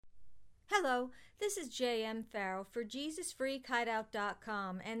Hello, this is J.M. Farrow for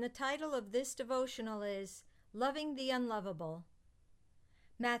JesusFreakHideout.com, and the title of this devotional is Loving the Unlovable.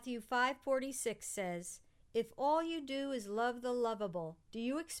 Matthew 5:46 says, "If all you do is love the lovable, do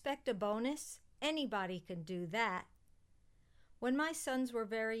you expect a bonus? Anybody can do that." When my sons were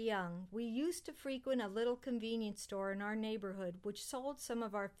very young, we used to frequent a little convenience store in our neighborhood which sold some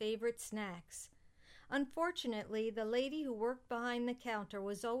of our favorite snacks. Unfortunately, the lady who worked behind the counter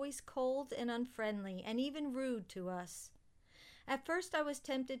was always cold and unfriendly and even rude to us. At first I was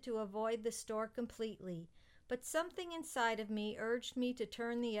tempted to avoid the store completely, but something inside of me urged me to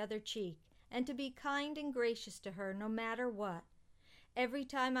turn the other cheek and to be kind and gracious to her no matter what. Every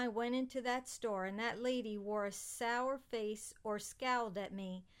time I went into that store and that lady wore a sour face or scowled at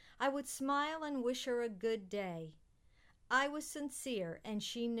me, I would smile and wish her a good day. I was sincere, and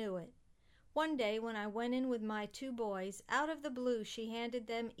she knew it. One day when I went in with my 2 boys, out of the blue she handed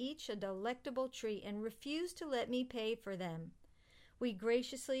them each a delectable treat and refused to let me pay for them. We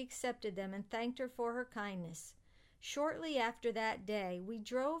graciously accepted them and thanked her for her kindness. Shortly after that day, we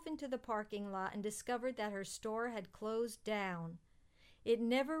drove into the parking lot and discovered that her store had closed down. It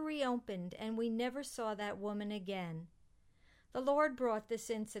never reopened, and we never saw that woman again. The Lord brought this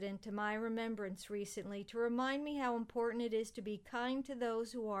incident to my remembrance recently to remind me how important it is to be kind to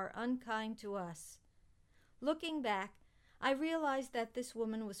those who are unkind to us. Looking back, I realized that this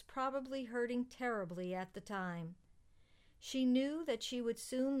woman was probably hurting terribly at the time. She knew that she would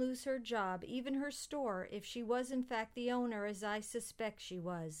soon lose her job, even her store, if she was in fact the owner, as I suspect she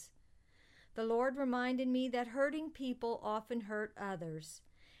was. The Lord reminded me that hurting people often hurt others.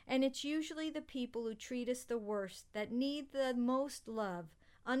 And it's usually the people who treat us the worst that need the most love,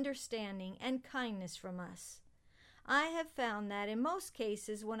 understanding, and kindness from us. I have found that in most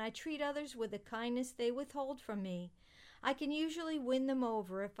cases, when I treat others with the kindness they withhold from me, I can usually win them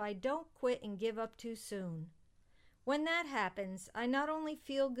over if I don't quit and give up too soon. When that happens, I not only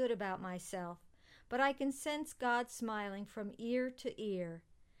feel good about myself, but I can sense God smiling from ear to ear.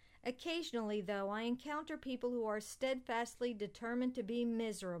 Occasionally, though, I encounter people who are steadfastly determined to be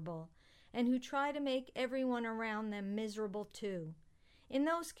miserable, and who try to make everyone around them miserable too. In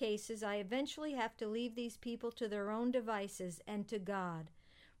those cases, I eventually have to leave these people to their own devices and to God,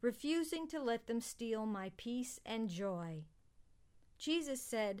 refusing to let them steal my peace and joy. Jesus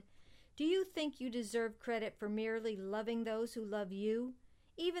said, "Do you think you deserve credit for merely loving those who love you?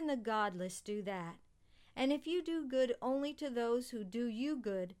 Even the godless do that. And if you do good only to those who do you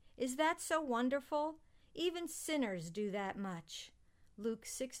good, is that so wonderful? Even sinners do that much." Luke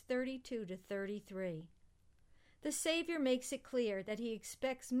 6:32-33. The Savior makes it clear that He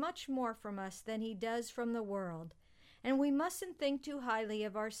expects much more from us than He does from the world, and we mustn't think too highly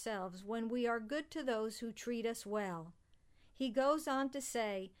of ourselves when we are good to those who treat us well. He goes on to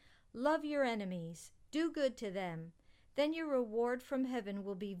say, "Love your enemies, do good to them, then your reward from heaven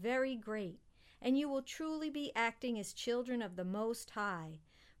will be very great, and you will truly be acting as children of the Most High,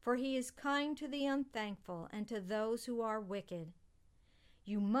 for He is kind to the unthankful and to those who are wicked."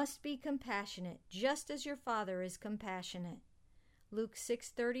 You must be compassionate, just as your Father is compassionate. Luke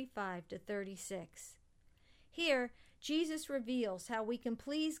 6:35-36. Here, Jesus reveals how we can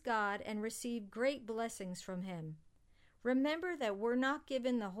please God and receive great blessings from Him. Remember that we're not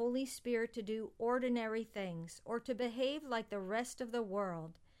given the Holy Spirit to do ordinary things or to behave like the rest of the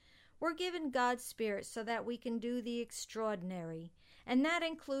world. We're given God's Spirit so that we can do the extraordinary, and that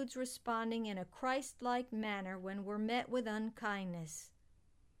includes responding in a Christ-like manner when we're met with unkindness.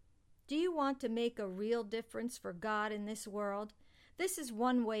 Do you want to make a real difference for God in this world? This is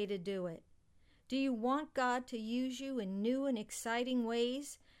one way to do it. Do you want God to use you in new and exciting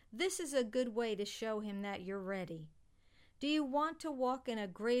ways? This is a good way to show Him that you're ready. Do you want to walk in a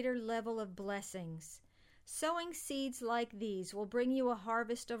greater level of blessings? Sowing seeds like these will bring you a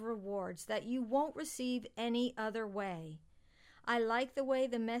harvest of rewards that you won't receive any other way. I like the way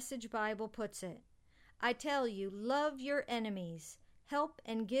the Message Bible puts it. I tell you, love your enemies, help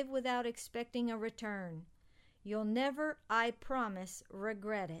and give without expecting a return. You'll never, I promise,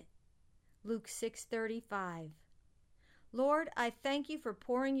 regret it. Luke 6:35. Lord, I thank you for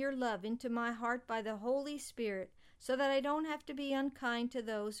pouring your love into my heart by the Holy Spirit so that I don't have to be unkind to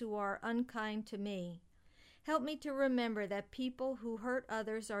those who are unkind to me. Help me to remember that people who hurt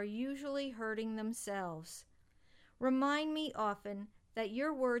others are usually hurting themselves. Remind me often that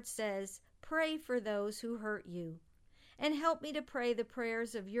your word says, "Pray for those who hurt you," and help me to pray the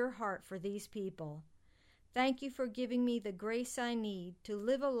prayers of your heart for these people. Thank you for giving me the grace I need to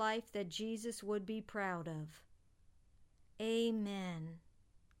live a life that Jesus would be proud of. Amen.